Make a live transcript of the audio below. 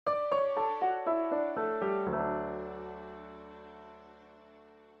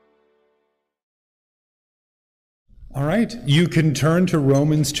All right, you can turn to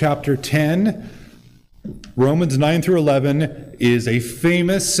Romans chapter 10. Romans 9 through 11 is a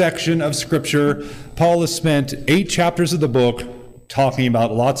famous section of Scripture. Paul has spent 8 chapters of the book talking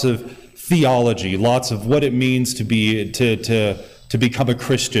about lots of theology, lots of what it means to become a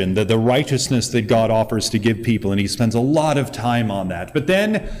Christian, the righteousness that God offers to give people, and he spends a lot of time on that. But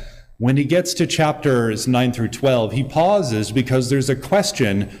then, when he gets to chapters 9 through 12, he pauses because there's a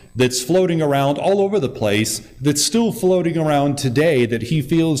question that's floating around all over the place, that's still floating around today, that he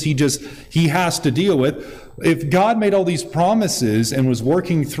feels he has to deal with. If God made all these promises and was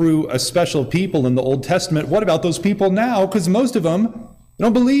working through a special people in the Old Testament, what about those people now? Because most of them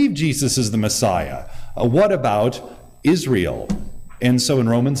don't believe Jesus is the Messiah. What about Israel? And so in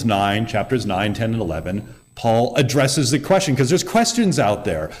Romans 9, chapters 9, 10, and 11, Paul addresses the question, because there's questions out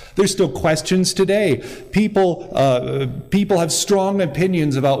there. There's still questions today. People have strong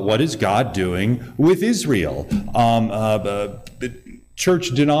opinions about what is God doing with Israel.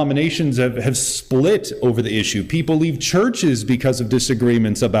 Church denominations have split over the issue. People leave churches because of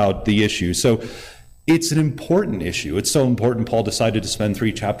disagreements about the issue. So it's an important issue. It's so important, Paul decided to spend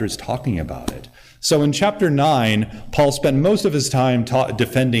 3 chapters talking about it. So in chapter 9, Paul spent most of his time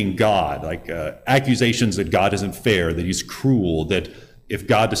defending God, like accusations that God isn't fair, that he's cruel, that if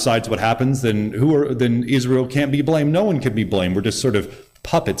God decides what happens, then Israel can't be blamed. No one can be blamed. We're just sort of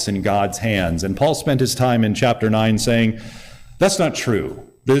puppets in God's hands. And Paul spent his time in chapter 9 saying, that's not true,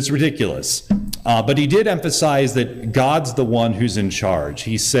 that it's ridiculous. But he did emphasize that God's the one who's in charge.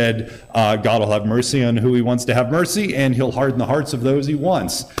 He said God will have mercy on who he wants to have mercy, and he'll harden the hearts of those he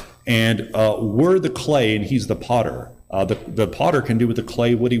wants. And we're the clay and he's the potter. The potter can do with the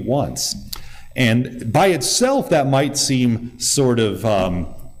clay what he wants. And by itself, that might seem sort of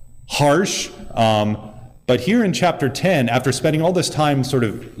harsh. But here in chapter 10, after spending all this time sort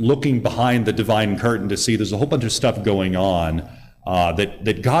of looking behind the divine curtain to see there's a whole bunch of stuff going on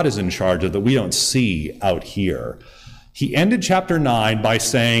that God is in charge of that we don't see out here. He ended chapter 9 by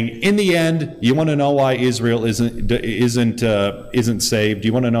saying, in the end, you want to know why Israel isn't saved?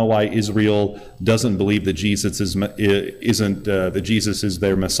 You want to know why Israel doesn't believe that Jesus is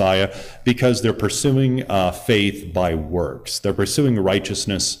their Messiah? Because they're pursuing faith by works. They're pursuing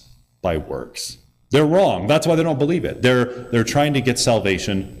righteousness by works. They're wrong. That's why they don't believe it. They're trying to get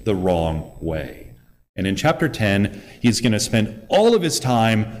salvation the wrong way. And in chapter 10, he's going to spend all of his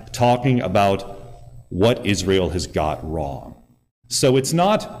time talking about what Israel has got wrong. So it's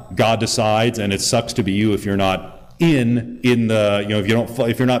not God decides, and it sucks to be you if you're not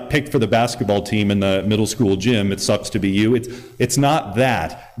if you're not picked for the basketball team in the middle school gym, it sucks to be you. It's not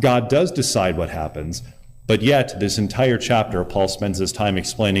that. God does decide what happens, but yet this entire chapter, Paul spends his time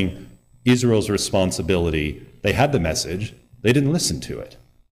explaining Israel's responsibility. They had the message, they didn't listen to it.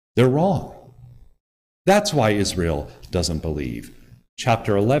 They're wrong. That's why Israel doesn't believe.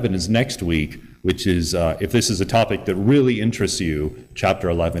 Chapter 11 is next week, which is, if this is a topic that really interests you, chapter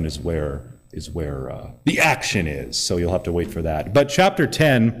 11 is where the action is. So you'll have to wait for that. But chapter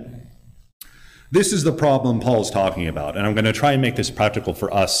 10, this is the problem Paul's talking about. And I'm going to try and make this practical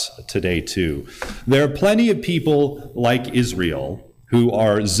for us today too. There are plenty of people like Israel who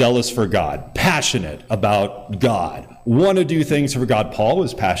are zealous for God, passionate about God, want to do things for God. Paul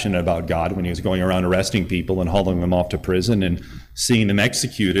was passionate about God when he was going around arresting people and hauling them off to prison and seeing them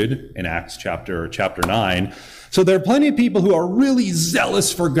executed in Acts chapter 9. So there are plenty of people who are really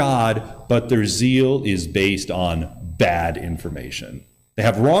zealous for God, but their zeal is based on bad information. They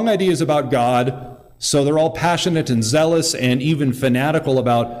have wrong ideas about God, so they're all passionate and zealous and even fanatical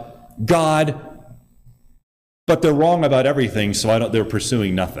about God, but they're wrong about everything, so they're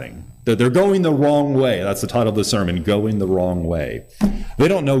pursuing nothing. They're going the wrong way. That's the title of the sermon, Going the Wrong Way. They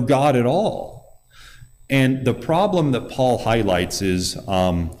don't know God at all. And the problem that Paul highlights is,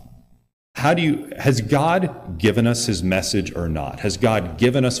 has God given us his message or not? Has God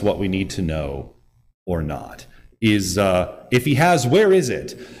given us what we need to know or not? If he has, where is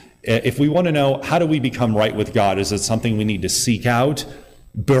it? If we want to know, how do we become right with God? Is it something we need to seek out,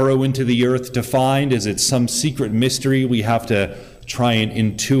 burrow into the earth to find? Is it some secret mystery we have to try and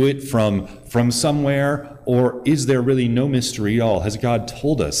intuit from somewhere? Or is there really no mystery at all? Has God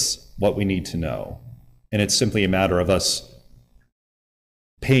told us what we need to know? And it's simply a matter of us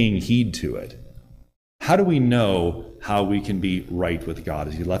paying heed to it. How do we know how we can be right with God?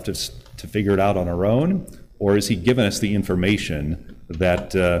 Has he left us to figure it out on our own? Or has he given us the information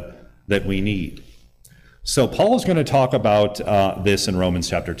that we need? So Paul is going to talk about this in Romans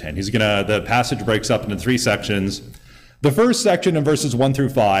chapter 10. The passage breaks up into 3 sections. The first section in verses 1 through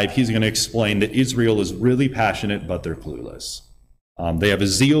 5, he's going to explain that Israel is really passionate, but they're clueless. They have a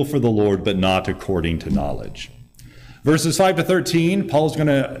zeal for the Lord, but not according to knowledge. Verses 5 to 13, Paul's going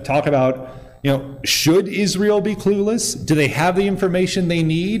to talk about, should Israel be clueless? Do they have the information they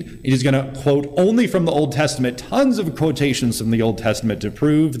need? He's going to quote only from the Old Testament, tons of quotations from the Old Testament to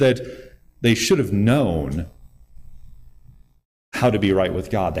prove that they should have known how to be right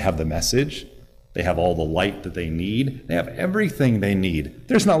with God. They have the message. They have all the light that they need. They have everything they need.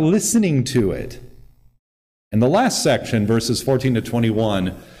 They're just not listening to it. In the last section, verses 14 to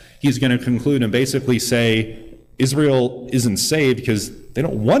 21, he's going to conclude and basically say Israel isn't saved because they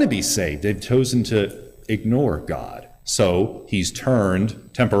don't want to be saved. They've chosen to ignore God. So he's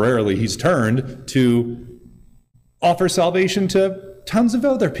turned to offer salvation to tons of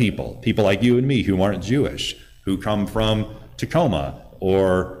other people like you and me who aren't Jewish, who come from Tacoma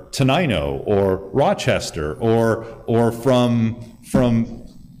or Tenino or Rochester or from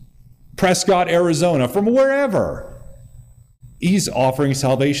Prescott, Arizona, from wherever. He's offering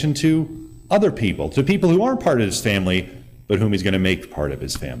salvation to other people, to people who aren't part of his family, but whom he's going to make part of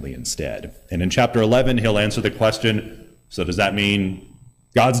his family instead. And in chapter 11, he'll answer the question, so does that mean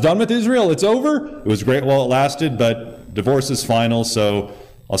God's done with Israel? It's over? It was great while it lasted, but divorce is final, so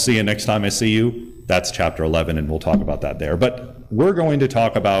I'll see you next time I see you. That's chapter 11, and we'll talk about that there. But we're going to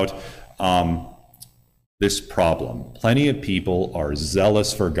talk about this problem. Plenty of people are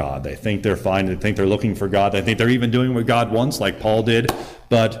zealous for God. They think they're fine. They think they're looking for God. They think they're even doing what God wants, like Paul did.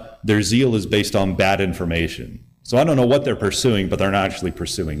 But their zeal is based on bad information. So I don't know what they're pursuing, but they're not actually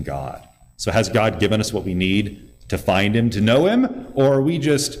pursuing God. So has God given us what we need to find him, to know him? Or are we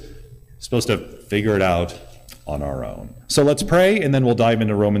just supposed to figure it out on our own? So let's pray, and then we'll dive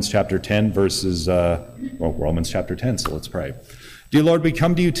into Romans chapter 10, Romans chapter 10, so let's pray. Dear Lord, we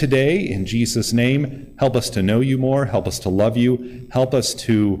come to you today in Jesus' name. Help us to know you more. Help us to love you. Help us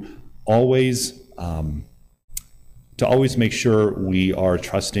to always make sure we are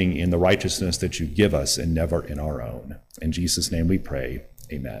trusting in the righteousness that you give us and never in our own. In Jesus' name we pray.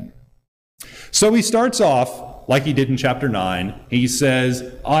 Amen. So he starts off like he did in chapter 9. He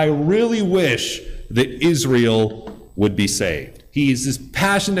says, I really wish that Israel would be saved. He has this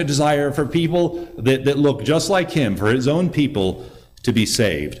passionate desire for people that look just like him, for his own people to be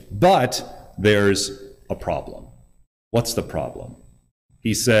saved. But there's a problem. What's the problem?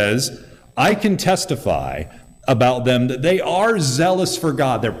 He says, I can testify about them that they are zealous for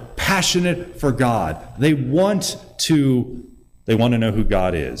God. They're passionate for God. They want to know who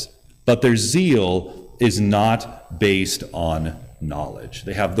God is. But their zeal is not based on knowledge.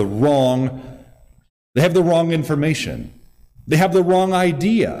 They have the wrong information. They have the wrong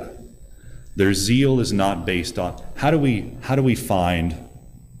idea. Their zeal is not based on where do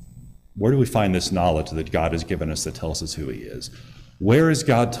we find this knowledge that God has given us that tells us who he is? Where has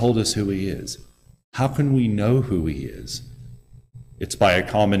God told us who he is? How can we know who he is? It's by a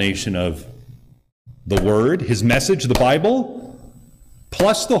combination of the Word, his message, the Bible,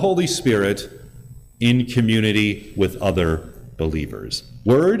 plus the Holy Spirit in community with other believers.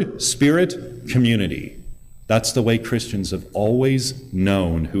 Word, Spirit, community. That's the way Christians have always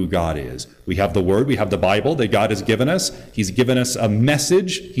known who God is. We have the Word, we have the Bible that God has given us. He's given us a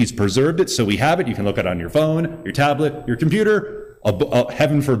message. He's preserved it, so we have it. You can look at it on your phone, your tablet, your computer.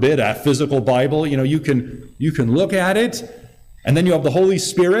 Heaven forbid, a physical Bible. You can look at it, and then you have the Holy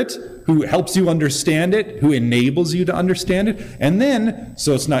Spirit who helps you understand it, who enables you to understand it. And then,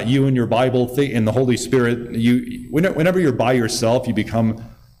 so it's not you and your Bible thing and the Holy Spirit. Whenever you're by yourself, you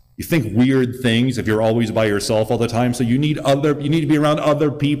think weird things if you're always by yourself all the time. So you need to be around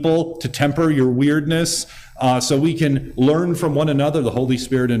other people to temper your weirdness, so we can learn from one another. The Holy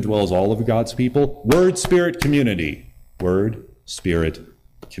Spirit indwells all of God's people. Word, Spirit, community. Word, Spirit,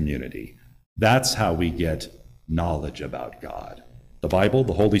 community. That's how we get knowledge about God. The Bible,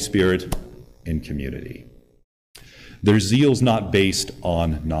 the Holy Spirit, and community. Their zeal's not based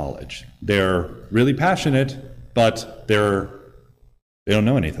on knowledge. They're really passionate, but they don't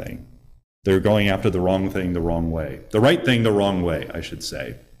know anything. They're going after the wrong thing the wrong way. The right thing the wrong way, I should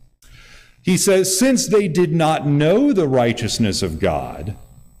say. He says, since they did not know the righteousness of God,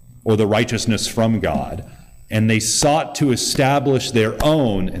 or the righteousness from God, and they sought to establish their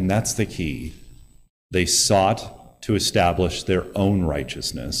own, and that's the key, they sought to establish their own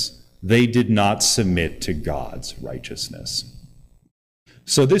righteousness. They did not submit to God's righteousness.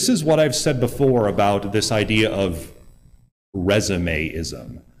 So this is what I've said before about this idea of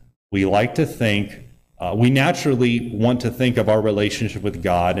resumeism. We like to think, we naturally want to think of our relationship with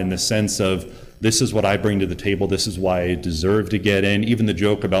God in the sense of, this is what I bring to the table, this is why I deserve to get in. Even the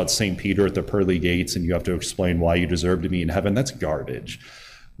joke about St. Peter at the pearly gates and you have to explain why you deserve to be in heaven, that's garbage.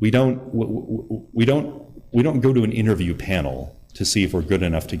 We don't go to an interview panel to see if we're good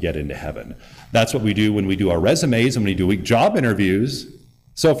enough to get into heaven. That's what we do when we do our resumes and when we do job interviews.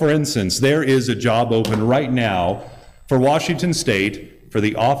 So for instance, there is a job open right now for Washington State for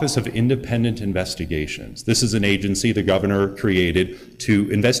the Office of Independent Investigations. This is an agency the governor created to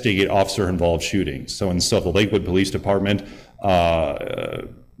investigate officer-involved shootings. So in the Lakewood Police Department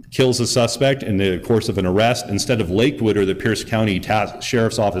kills a suspect in the course of an arrest, instead of Lakewood or the Pierce County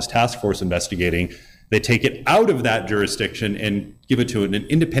Sheriff's Office Task Force investigating, they take it out of that jurisdiction and give it to an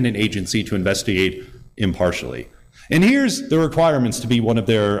independent agency to investigate impartially. And here's the requirements to be one of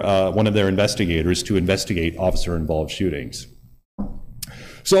their investigators to investigate officer-involved shootings.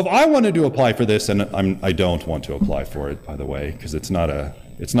 So if I wanted to apply for this, and I don't want to apply for it, by the way, because it's not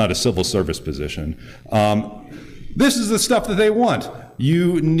a civil service position. This is the stuff that they want.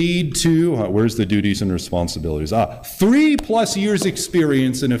 You need to, where's the duties and responsibilities? 3+ years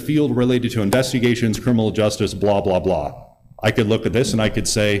experience in a field related to investigations, criminal justice, blah, blah, blah. I could look at this and I could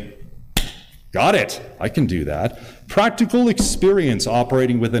say, got it, I can do that. Practical experience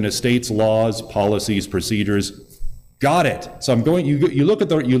operating within a state's laws, policies, procedures, got it. So I'm going, you look at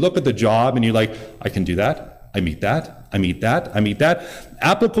the job and you're like, I can do that, I meet that, I meet that, I meet that.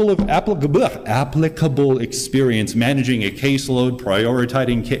 Applicable experience managing a caseload,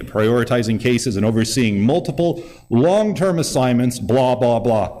 prioritizing cases, and overseeing multiple long-term assignments, blah, blah,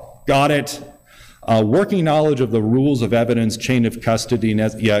 blah. Got it. Working knowledge of the rules of evidence, chain of custody,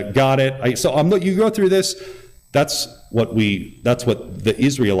 yeah, got it. You go through this, that's what the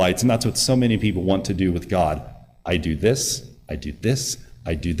Israelites, and that's what so many people want to do with God. I do this, I do this,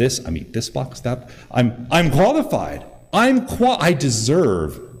 I do this, I meet this box, that. I'm qualified. I have as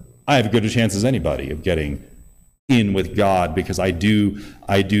good a chance as anybody of getting in with God because I do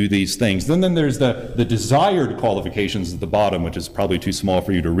these things. Then there's the desired qualifications at the bottom, which is probably too small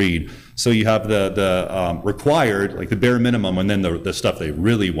for you to read. So you have the required, like the bare minimum, and then the stuff they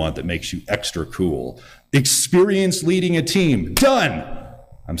really want that makes you extra cool. Experience leading a team, done.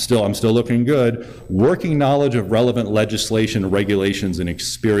 I'm still looking good. Working knowledge of relevant legislation, regulations, and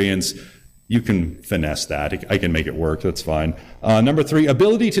experience. You can finesse that. I can make it work. That's fine. Number 3,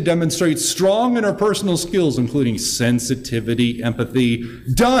 ability to demonstrate strong interpersonal skills, including sensitivity, empathy.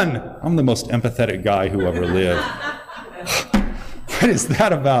 Done. I'm the most empathetic guy who ever lived. What is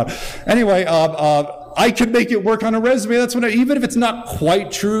that about? Anyway, I can make it work on a resume. That's what even if it's not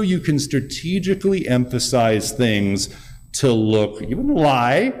quite true, you can strategically emphasize things to look, you wouldn't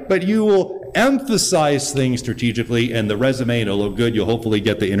lie, but you will emphasize things strategically, and the resume, it'll look good. You'll hopefully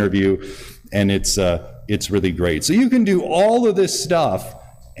get the interview, and it's really great. So you can do all of this stuff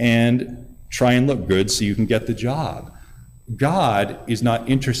and try and look good so you can get the job. God is not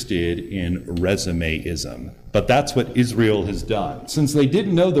interested in resumeism, but that's what Israel has done. Since they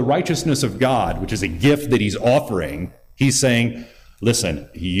didn't know the righteousness of God, which is a gift that he's offering, he's saying, listen,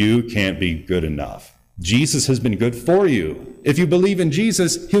 you can't be good enough. Jesus has been good for you. If you believe in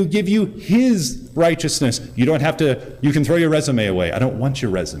Jesus, he'll give you his righteousness. You can throw your resume away. I don't want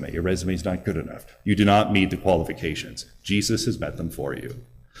your resume. Your resume is not good enough. You do not meet the qualifications. Jesus has met them for you.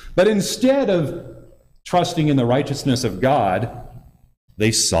 But instead of trusting in the righteousness of God,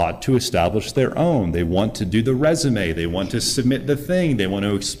 they sought to establish their own. They want to do the resume. They want to submit the thing. They want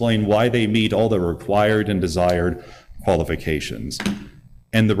to explain why they meet all the required and desired qualifications.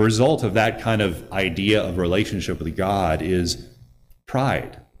 And the result of that kind of idea of relationship with God is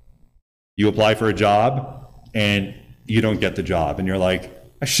pride. You apply for a job and you don't get the job. And you're like,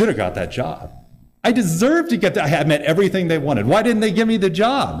 I should have got that job. I deserve to get that. I had met everything they wanted. Why didn't they give me the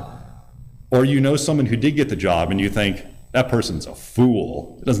job? Or you know someone who did get the job and you think, that person's a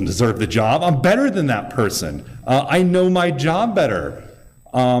fool. It doesn't deserve the job. I'm better than that person. I know my job better.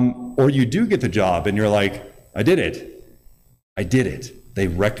 Or you do get the job and you're like, I did it. I did it. They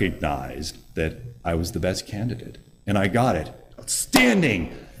recognized that I was the best candidate, and I got it.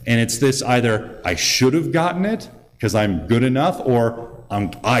 Outstanding. And it's this either I should have gotten it because I'm good enough, or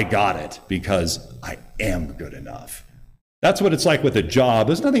I got it because I am good enough. That's what it's like with a job.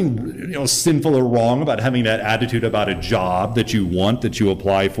 There's nothing sinful or wrong about having that attitude about a job that you want, that you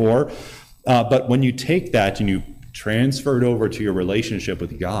apply for. But when you take that and you transfer it over to your relationship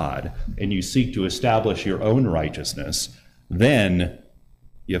with God, and you seek to establish your own righteousness, then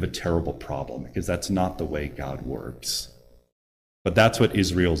you have a terrible problem, because that's not the way God works. But that's what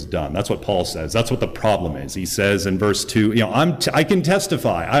Israel's done. That's what Paul says. That's what the problem is. He says in verse 2, I can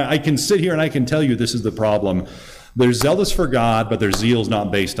testify. I can sit here and I can tell you this is the problem. They're zealous for God, but their zeal is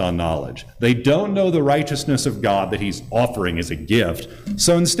not based on knowledge. They don't know the righteousness of God that he's offering as a gift.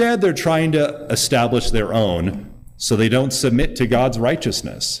 So instead, they're trying to establish their own, so they don't submit to God's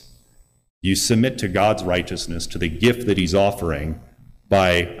righteousness. You submit to God's righteousness, to the gift that he's offering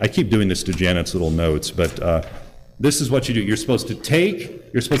by, I keep doing this to Janet's little notes, but this is what you do. You're supposed to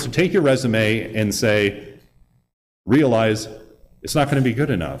take your resume and say, realize it's not going to be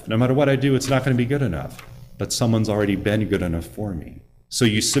good enough. No matter what I do, it's not going to be good enough. But someone's already been good enough for me. So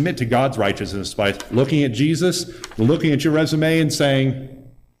you submit to God's righteousness by looking at Jesus, looking at your resume and saying,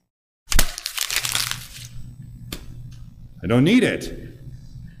 I don't need it.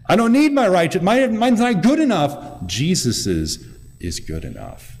 I don't need my righteousness. Mine's not good enough. Jesus's is good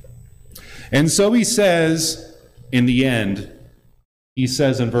enough. And so he says, in the end, he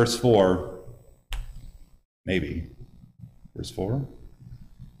says in verse 4, maybe, verse 4?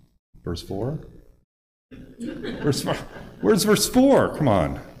 Verse 4? Verse 4. Where's verse 4? Come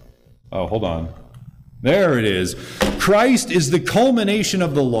on. Oh, hold on. There it is. Christ is the culmination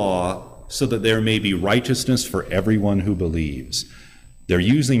of the law, so that there may be righteousness for everyone who believes. They're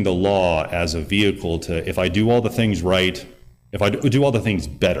using the law as a vehicle to, if I do all the things right, if I do all the things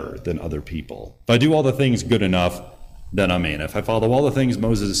better than other people, if I do all the things good enough, then I'm in. If I follow all the things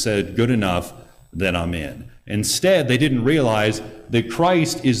Moses said good enough, then I'm in. Instead, they didn't realize that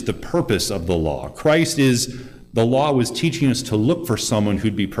Christ is the purpose of the law. The law was teaching us to look for someone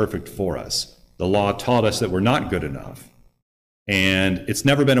who'd be perfect for us. The law taught us that we're not good enough. And it's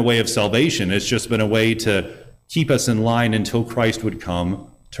never been a way of salvation. It's just been a way to keep us in line until Christ would come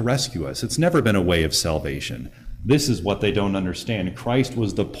to rescue us. It's never been a way of salvation. This is what they don't understand. Christ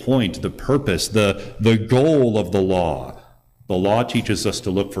was the point, the purpose, the goal of the law. The law teaches us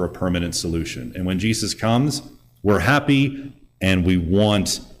to look for a permanent solution. And when Jesus comes, we're happy and we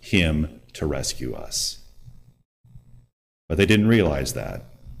want him to rescue us. But they didn't realize that.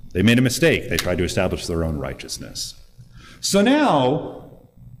 They made a mistake. They tried to establish their own righteousness. So now,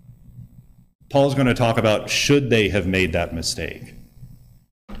 Paul's going to talk about, should they have made that mistake?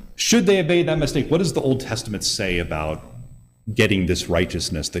 Should they have made that mistake? What does the Old Testament say about getting this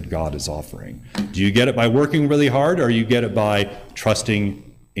righteousness that God is offering? Do you get it by working really hard, or you get it by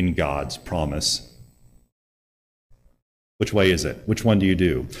trusting in God's promise? Which way is it? Which one do you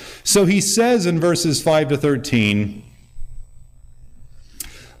do? So he says in verses 5 to 13,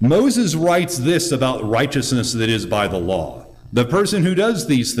 Moses writes this about righteousness that is by the law. The person who does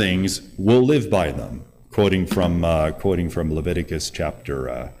these things will live by them. Quoting from Leviticus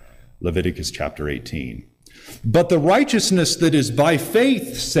chapter 18. But the righteousness that is by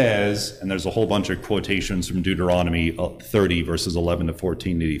faith says, and there's a whole bunch of quotations from Deuteronomy 30 verses 11 to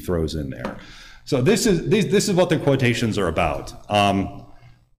 14 that he throws in there. So this is what the quotations are about.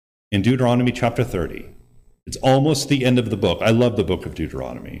 In Deuteronomy chapter 30. It's almost the end of the book. I love the book of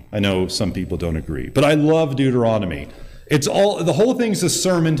Deuteronomy. I know some people don't agree, but I love Deuteronomy. The whole thing's a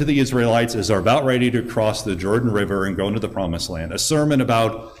sermon to the Israelites as they're about ready to cross the Jordan River and go into the promised land. A sermon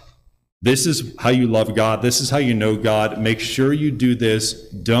about, this is how you love God. This is how you know God. Make sure you do this.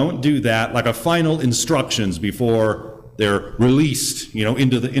 Don't do that. Like a final instructions before they're released,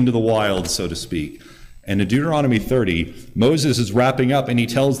 into the wild, so to speak. And in Deuteronomy 30, Moses is wrapping up and he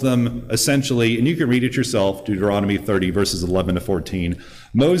tells them essentially, and you can read it yourself, Deuteronomy 30 verses 11 to 14.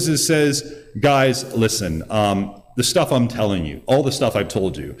 Moses says, guys, listen, the stuff I'm telling you, all the stuff I've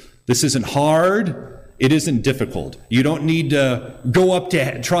told you, this isn't hard. It isn't difficult. You don't need to go up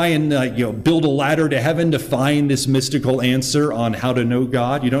to try and build a ladder to heaven to find this mystical answer on how to know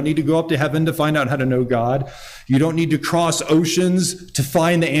God. You don't need to go up to heaven to find out how to know God. You don't need to cross oceans to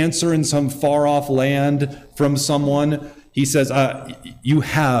find the answer in some far-off land from someone. He says, you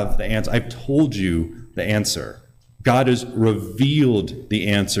have the answer. I've told you the answer. God has revealed the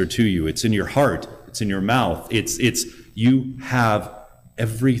answer to you. It's in your heart. It's in your mouth. You have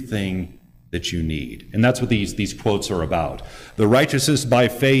everything that you need. And that's what these quotes are about. The righteousness by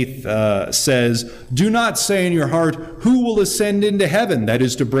faith says, do not say in your heart, who will ascend into heaven? That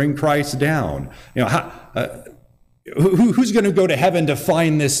is to bring Christ down. Who's going to go to heaven to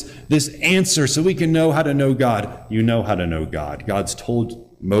find this answer so we can know how to know God? You know how to know God.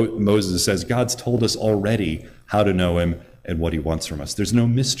 Moses says, God's told us already how to know him and what he wants from us. There's no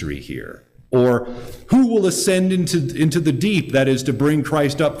mystery here. Or who will ascend into the deep, that is to bring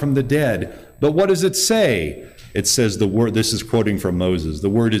Christ up from the dead? But what does it say? It says the word, this is quoting from Moses, the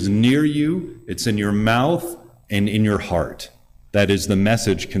word is near you, it's in your mouth and in your heart. That is the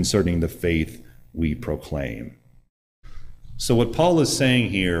message concerning the faith we proclaim. So what Paul is saying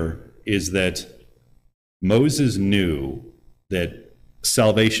here is that Moses knew that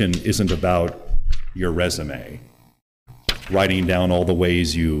salvation isn't about your resume, writing down all the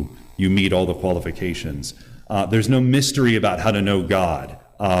ways you meet all the qualifications. There's no mystery about how to know God.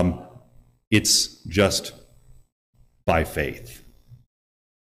 It's just by faith.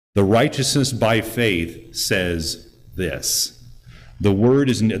 The righteousness by faith says this. The word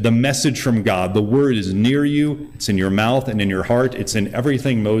is the message from God. The word is near you. It's in your mouth and in your heart. It's in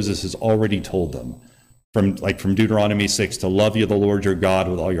everything Moses has already told them. From Deuteronomy 6, to love you, the Lord your God,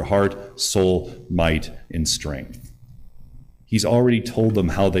 with all your heart, soul, might, and strength. He's already told them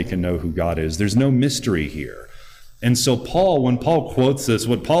how they can know who God is. There's no mystery here. And so when Paul quotes this,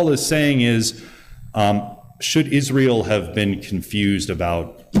 what Paul is saying is, should Israel have been confused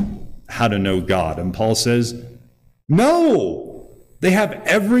about how to know God? And Paul says, no. They have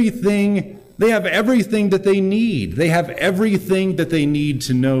everything. They have everything that they need. They have everything that they need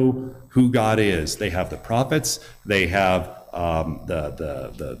to know who God is. They have the prophets. They have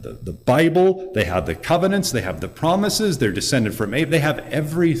the Bible. They have the covenants. They have the promises. They're descended from Abraham. They have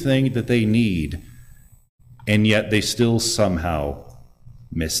everything that they need, and yet they still somehow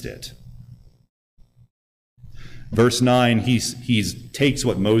missed it. Verse 9, he takes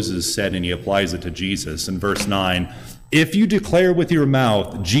what Moses said and he applies it to Jesus. In verse 9, if you declare with your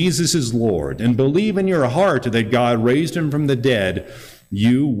mouth Jesus is Lord and believe in your heart that God raised him from the dead,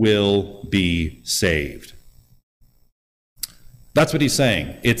 you will be saved. That's what he's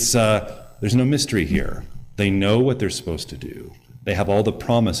saying. There's no mystery here. They know what they're supposed to do. They have all the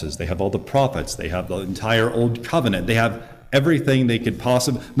promises. They have all the prophets. They have the entire Old Covenant. They have everything they could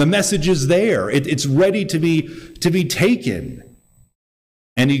possibly. The message is there. It's ready to be taken.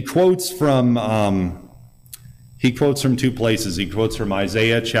 And he quotes from two places. He quotes from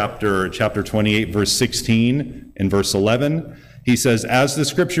Isaiah chapter 28, verse 16 and verse 11. He says, as the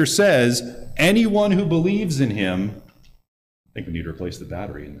scripture says, anyone who believes in him. I think we need to replace the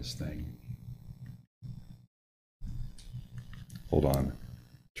battery in this thing. Hold on.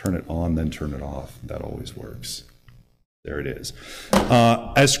 Turn it on, then turn it off. That always works. There it is.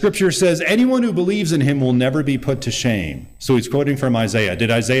 As scripture says, anyone who believes in him will never be put to shame. So he's quoting from Isaiah. Did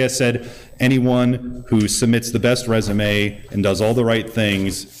Isaiah said, anyone who submits the best resume and does all the right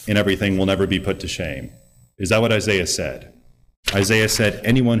things and everything will never be put to shame? Is that what Isaiah said? Isaiah said,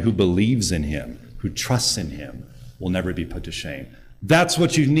 anyone who believes in him, who trusts in him, will never be put to shame. That's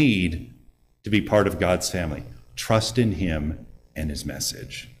what you need to be part of God's family. Trust in him and his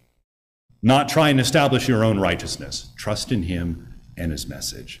message. Not try and establish your own righteousness. Trust in him and his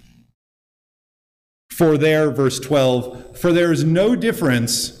message. For there, verse 12, for there is no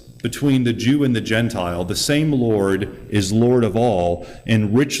difference between the Jew and the Gentile. The same Lord is Lord of all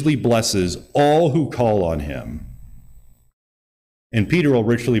and richly blesses all who call on him. And Peter will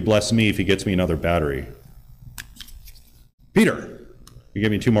richly bless me if he gets me another battery. Peter, you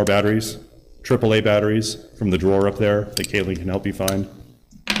give me 2 more batteries? AAA batteries from the drawer up there that Caitlin can help you find.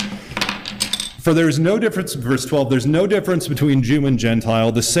 For there's no difference, verse 12, there's no difference between Jew and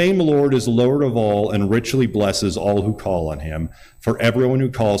Gentile. The same Lord is Lord of all and richly blesses all who call on him. For everyone who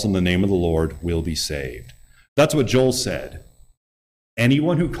calls on the name of the Lord will be saved. That's what Joel said.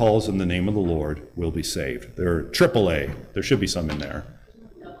 Anyone who calls on the name of the Lord will be saved. They're AAA. There should be some in there.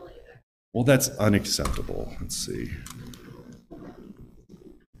 Well, that's unacceptable. Let's see.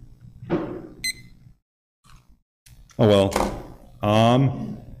 Oh, well.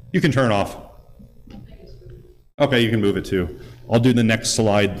 You can turn off. Okay, you can move it too. I'll do the next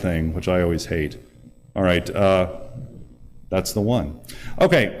slide thing, which I always hate. All right, that's the one.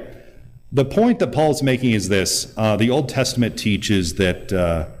 Okay, the point that Paul's making is this. The Old Testament teaches that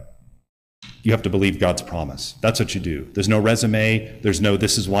you have to believe God's promise. That's what you do. There's no resume. There's no,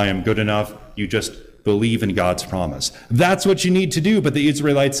 this is why I'm good enough. You just believe in God's promise. That's what you need to do, but the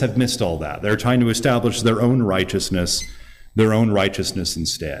Israelites have missed all that. They're trying to establish their own righteousness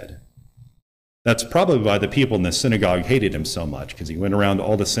instead. That's probably why the people in the synagogue hated him so much, because he went around to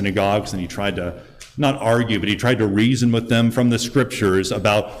all the synagogues and he tried to, not argue, but he tried to reason with them from the scriptures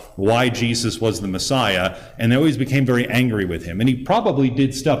about why Jesus was the Messiah, and they always became very angry with him. And he probably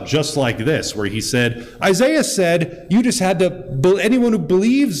did stuff just like this, where he said, Isaiah said, you just had to, anyone who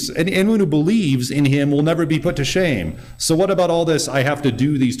believes in him will never be put to shame. So what about all this, I have to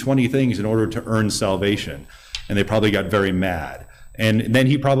do these 20 things in order to earn salvation? And they probably got very mad. And then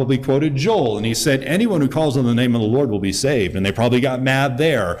he probably quoted Joel, and he said, anyone who calls on the name of the Lord will be saved. And they probably got mad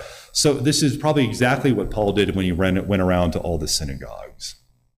there. So this is probably exactly what Paul did when he went around to all the synagogues.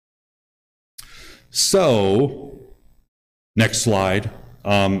 So, next slide.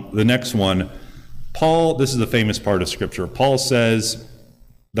 The next one, Paul, this is the famous part of Scripture. Paul says,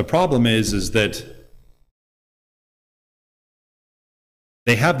 the problem is that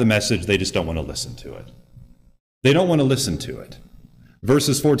they have the message, they just don't want to listen to it. They don't want to listen to it.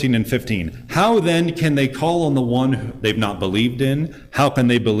 Verses 14 and 15. How then can they call on the one they've not believed in? How can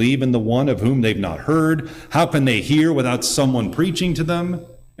they believe in the one of whom they've not heard? How can they hear without someone preaching to them?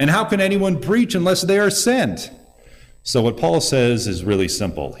 And how can anyone preach unless they are sent? So what Paul says is really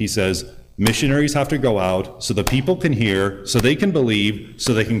simple. He says, missionaries have to go out so the people can hear, so they can believe,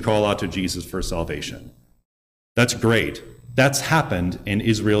 so they can call out to Jesus for salvation. That's great. That's happened, and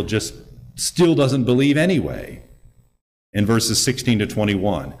Israel just still doesn't believe anyway. In verses 16 to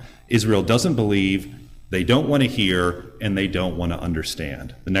 21, Israel doesn't believe, they don't want to hear, and they don't want to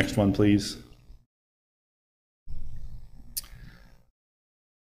understand. The next one, please.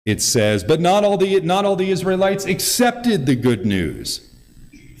 It says, but not all the Israelites accepted the good news.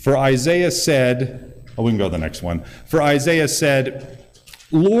 For Isaiah said, we can go to the next one. For Isaiah said,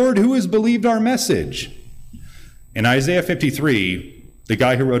 Lord, who has believed our message? In Isaiah 53, the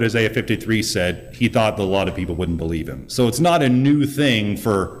guy who wrote Isaiah 53 said he thought that a lot of people wouldn't believe him. So it's not a new thing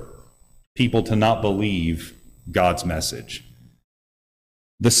for people to not believe God's message.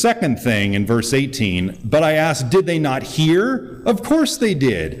 The second thing in verse 18, but I asked, did they not hear? Of course they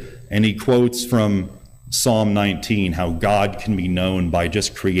did. And he quotes from Psalm 19, how God can be known by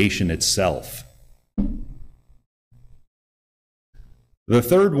just creation itself. The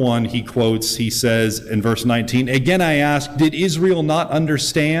third one he quotes, he says in verse 19, again I ask, did Israel not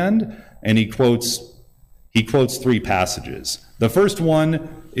understand? And he quotes 3 passages. The first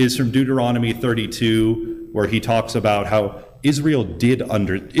one is from Deuteronomy 32, where he talks about how Israel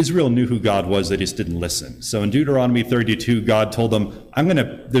knew who God was, they just didn't listen. So in Deuteronomy 32, God told them,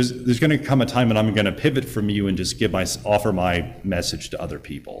 there's going to come a time when I'm going to pivot from you and just offer my message to other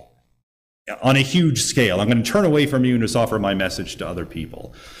people. On a huge scale. I'm going to turn away from you and just offer my message to other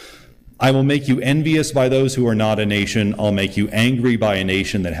people. I will make you envious by those who are not a nation. I'll make you angry by a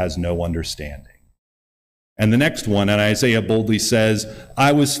nation that has no understanding. And the next one, and Isaiah boldly says,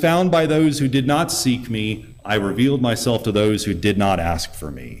 I was found by those who did not seek me. I revealed myself to those who did not ask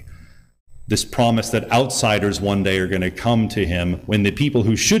for me. This promise that outsiders one day are going to come to him when the people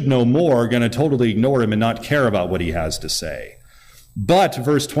who should know more are going to totally ignore him and not care about what he has to say. But,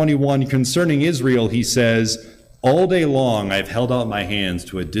 verse 21, concerning Israel, he says, all day long I've held out my hands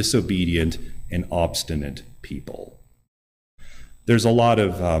to a disobedient and obstinate people. There's a lot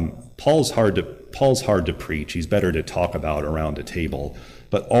of, Paul's hard to preach. He's better to talk about around a table.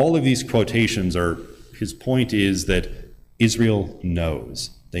 But all of these quotations his point is that Israel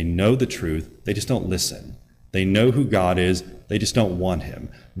knows. They know the truth, they just don't listen. They know who God is, they just don't want him.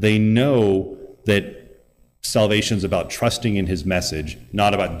 They know that salvation is about trusting in his message,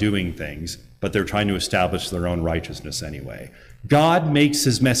 not about doing things, but they're trying to establish their own righteousness anyway. God makes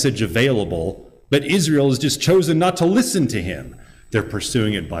his message available, but Israel has just chosen not to listen to him. They're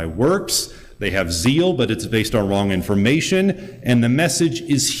pursuing it by works. They have zeal, but it's based on wrong information, and the message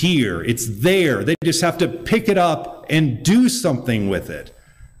is here. It's there. They just have to pick it up and do something with it.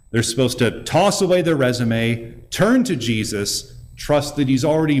 They're supposed to toss away their resume, turn to Jesus, trust that he's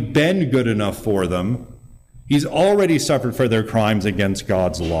already been good enough for them. He's already suffered for their crimes against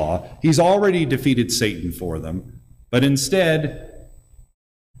God's law. He's already defeated Satan for them. But instead,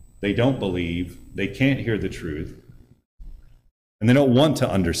 they don't believe, they can't hear the truth, and they don't want to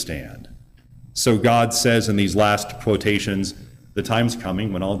understand. So God says in these last quotations, the time's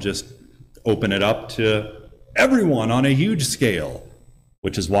coming when I'll just open it up to everyone on a huge scale,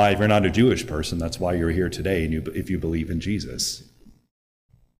 which is why if you're not a Jewish person, that's why you're here today, and if you believe in Jesus.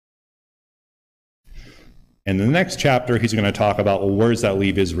 And in the next chapter, he's going to talk about, well, where does that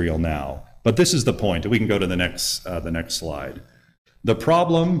leave Israel now? But this is the point. We can go to the next slide. The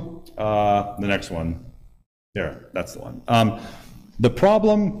problem, the next one, there, that's the one. The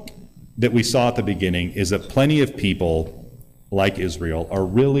problem that we saw at the beginning is that plenty of people, like Israel, are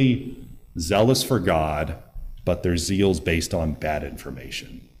really zealous for God, but their zeal's based on bad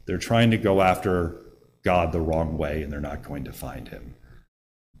information. They're trying to go after God the wrong way, and they're not going to find him.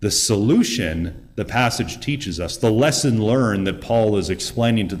 The solution, the passage teaches us, the lesson learned that Paul is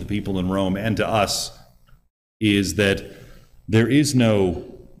explaining to the people in Rome and to us, is that there is no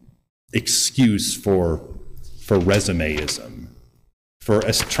excuse for resumeism, for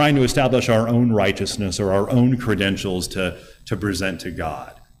us trying to establish our own righteousness or our own credentials to present to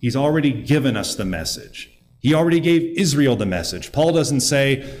God. He's already given us the message. He already gave Israel the message. Paul doesn't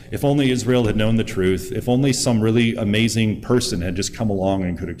say, if only Israel had known the truth, if only some really amazing person had just come along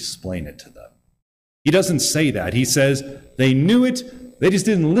and could explain it to them. He doesn't say that. He says they knew it, they just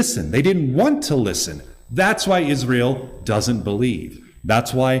didn't listen. They didn't want to listen. That's why Israel doesn't believe.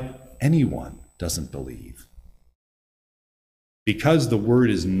 That's why anyone doesn't believe. Because the word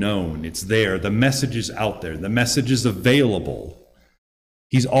is known, it's there, the message is out there, the message is available.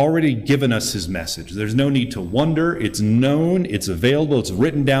 He's already given us his message. There's no need to wonder. It's known, it's available, it's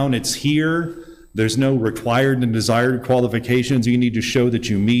written down, it's here. There's no required and desired qualifications you need to show that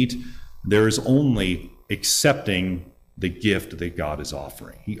you meet. There is only accepting the gift that God is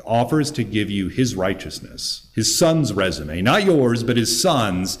offering. He offers to give you his righteousness, his son's resume, not yours, but his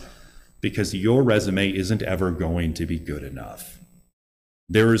son's, because your resume isn't ever going to be good enough.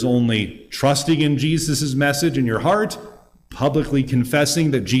 There is only trusting in Jesus' message in your heart, publicly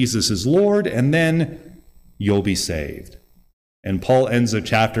confessing that Jesus is Lord, and then you'll be saved. And Paul ends the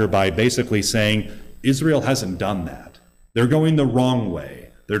chapter by basically saying, Israel hasn't done that. They're going the wrong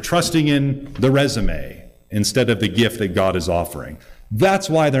way. They're trusting in the resume instead of the gift that God is offering. That's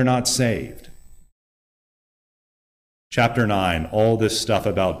why they're not saved. Chapter 9, all this stuff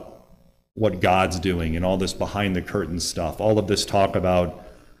about what God's doing and all this behind the curtain stuff, all of this talk about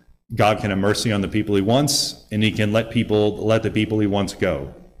God can have mercy on the people he wants, and he can let the people he wants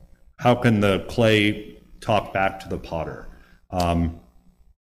go. How can the clay talk back to the potter?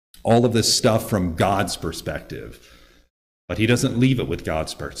 All of this stuff from God's perspective. But he doesn't leave it with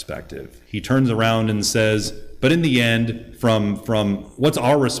God's perspective. He turns around and says, but in the end, from what's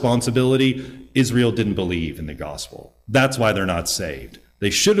our responsibility? Israel didn't believe in the gospel. That's why they're not saved. They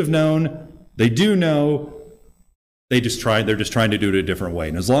should have known. They do know. They're just trying to do it a different way.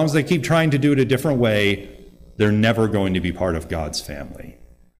 And as long as they keep trying to do it a different way, they're never going to be part of God's family.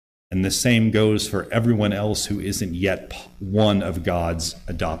 And the same goes for everyone else who isn't yet one of God's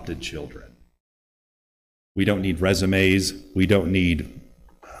adopted children. We don't need resumes. We don't need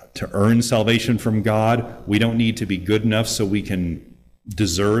to earn salvation from God. We don't need to be good enough so we can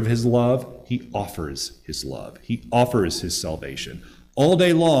deserve his love. He offers his love. He offers his salvation all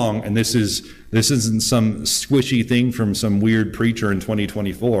day long. And this isn't some squishy thing from some weird preacher in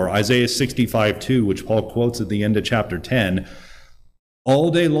 2024. Isaiah 65:2, which Paul quotes at the end of chapter 10, all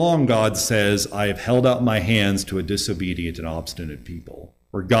day long God says, I have held out my hands to a disobedient and obstinate people.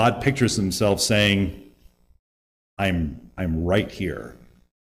 Where God pictures himself saying, I'm right here.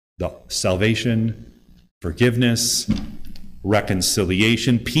 The salvation, forgiveness,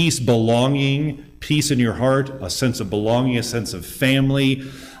 reconciliation, peace, belonging, peace in your heart, a sense of belonging, a sense of family,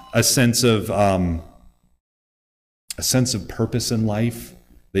 a sense of purpose in life,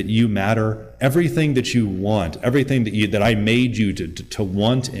 that you matter. Everything that you want, everything that I made you to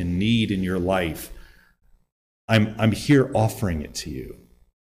want and need in your life, I'm here offering it to you.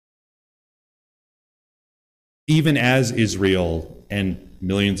 Even as Israel and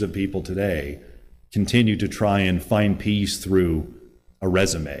millions of people today continue to try and find peace through a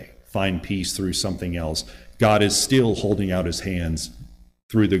resume, find peace through something else, God is still holding out his hands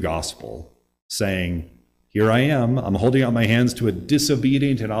through the gospel, saying, here I am, I'm holding out my hands to a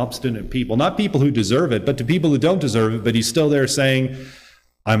disobedient and obstinate people, not people who deserve it, but to people who don't deserve it, but he's still there saying,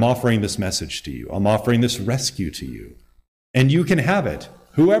 I'm offering this message to you. I'm offering this rescue to you. And you can have it.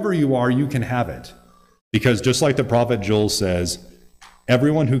 Whoever you are, you can have it. Because just like the prophet Joel says,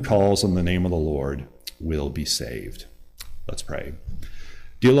 everyone who calls on the name of the Lord will be saved. Let's pray.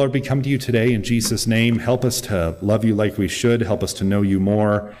 Dear Lord, we come to you today in Jesus' name. Help us to love you like we should. Help us to know you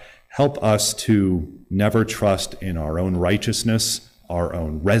more. Help us to never trust in our own righteousness, our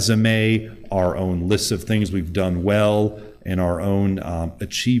own resume, our own lists of things we've done well, and our own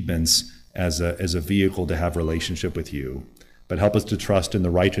achievements as a vehicle to have relationship with you. But help us to trust in the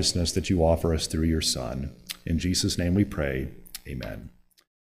righteousness that you offer us through your Son. In Jesus' name we pray. Amen.